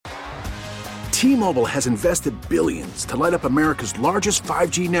T-Mobile has invested billions to light up America's largest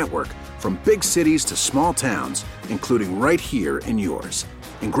 5G network, from big cities to small towns, including right here in yours.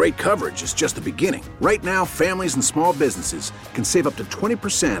 And great coverage is just the beginning. Right now, families and small businesses can save up to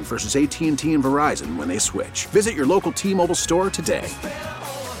 20% versus AT&T and Verizon when they switch. Visit your local T-Mobile store today.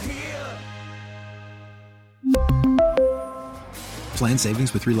 Plan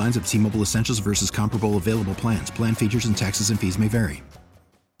savings with 3 lines of T-Mobile Essentials versus comparable available plans. Plan features and taxes and fees may vary.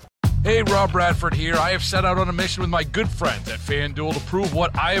 Hey, Rob Bradford here. I have set out on a mission with my good friends at FanDuel to prove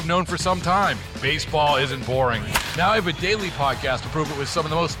what I have known for some time. Baseball isn't boring. Now I have a daily podcast to prove it with some of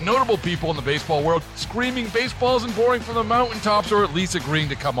the most notable people in the baseball world, screaming baseball isn't boring from the mountaintops, or at least agreeing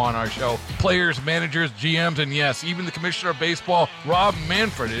to come on our show. Players, managers, GMs, and yes, even the commissioner of baseball, Rob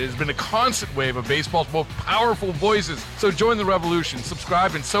Manfred. It has been a constant wave of baseball's most powerful voices. So join the revolution.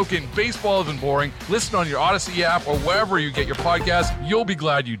 Subscribe and soak in Baseball Isn't Boring. Listen on your Odyssey app or wherever you get your podcast. You'll be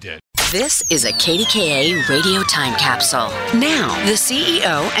glad you did. This is a KDKA radio time capsule. Now, the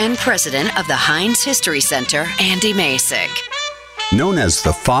CEO and president of the Heinz History Center, Andy Masek. Known as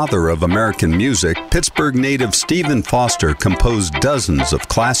the father of American music, Pittsburgh native Stephen Foster composed dozens of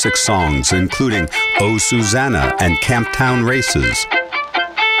classic songs, including "Oh Susanna" and "Camptown Races."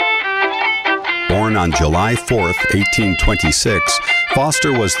 Born on July 4th, 1826,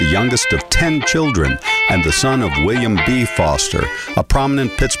 Foster was the youngest of 10 children and the son of William B. Foster, a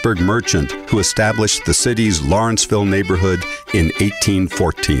prominent Pittsburgh merchant who established the city's Lawrenceville neighborhood in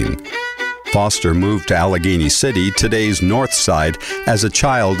 1814. Foster moved to Allegheny City, today's North Side, as a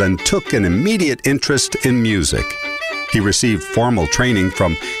child and took an immediate interest in music. He received formal training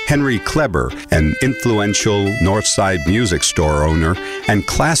from Henry Kleber, an influential North Side music store owner and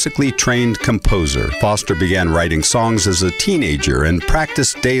classically trained composer. Foster began writing songs as a teenager and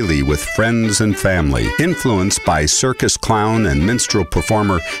practiced daily with friends and family. Influenced by circus clown and minstrel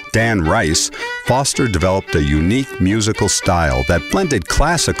performer Dan Rice, Foster developed a unique musical style that blended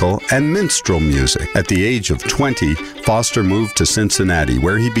classical and minstrel music. At the age of 20, Foster moved to Cincinnati,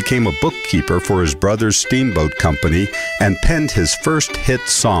 where he became a bookkeeper for his brother's steamboat company and penned his first hit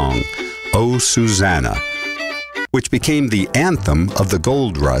song, "Oh Susanna," which became the anthem of the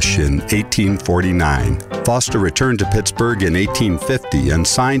gold rush in 1849. Foster returned to Pittsburgh in 1850 and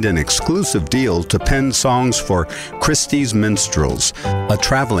signed an exclusive deal to pen songs for Christie's Minstrels, a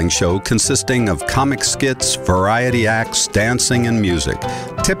traveling show consisting of comic skits, variety acts, dancing, and music,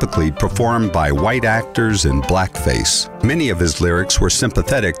 typically performed by white actors in blackface. Many of his lyrics were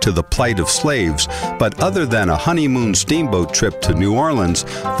sympathetic to the plight of slaves, but other than a honeymoon steamboat trip to New Orleans,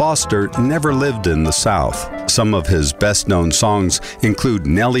 Foster never lived in the South. Some of his best-known songs include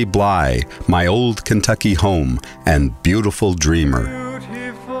Nellie Bly, My Old Kentucky Home, and Beautiful Dreamer.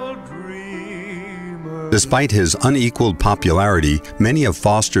 Despite his unequaled popularity, many of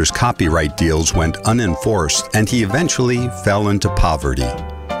Foster's copyright deals went unenforced, and he eventually fell into poverty.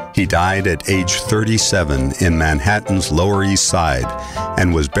 He died at age 37 in Manhattan's Lower East Side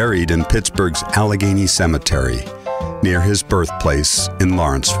and was buried in Pittsburgh's Allegheny Cemetery, near his birthplace in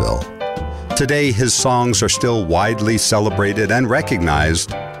Lawrenceville. Today, his songs are still widely celebrated and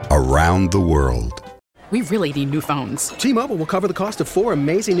recognized around the world. We really need new phones. T-Mobile will cover the cost of 4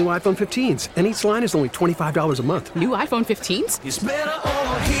 amazing new iPhone 15s, and each line is only $25 a month. New iPhone 15s? It's better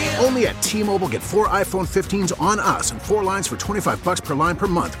over here. Only at T-Mobile, get 4 iPhone 15s on us and 4 lines for $25 per line per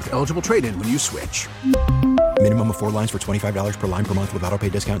month with eligible trade-in when you switch. Minimum of 4 lines for $25 per line per month with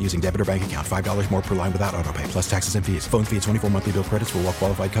autopay discount using debit or bank account. $5 more per line without autopay, plus taxes and fees. Phone fee at 24 monthly bill credits for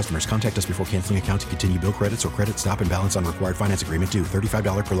well-qualified customers. Contact us before canceling account to continue bill credits or credit stop and balance on required finance agreement due.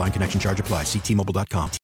 $35 per line connection charge applies. See T-Mobile.com.